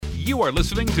You are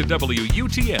listening to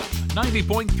WUTM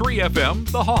 90.3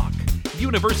 FM, The Hawk,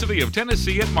 University of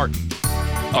Tennessee at Martin.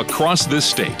 Across this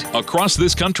state, across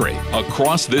this country,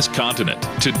 across this continent,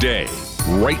 today,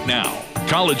 right now,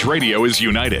 college radio is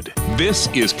united. This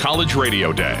is College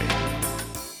Radio Day.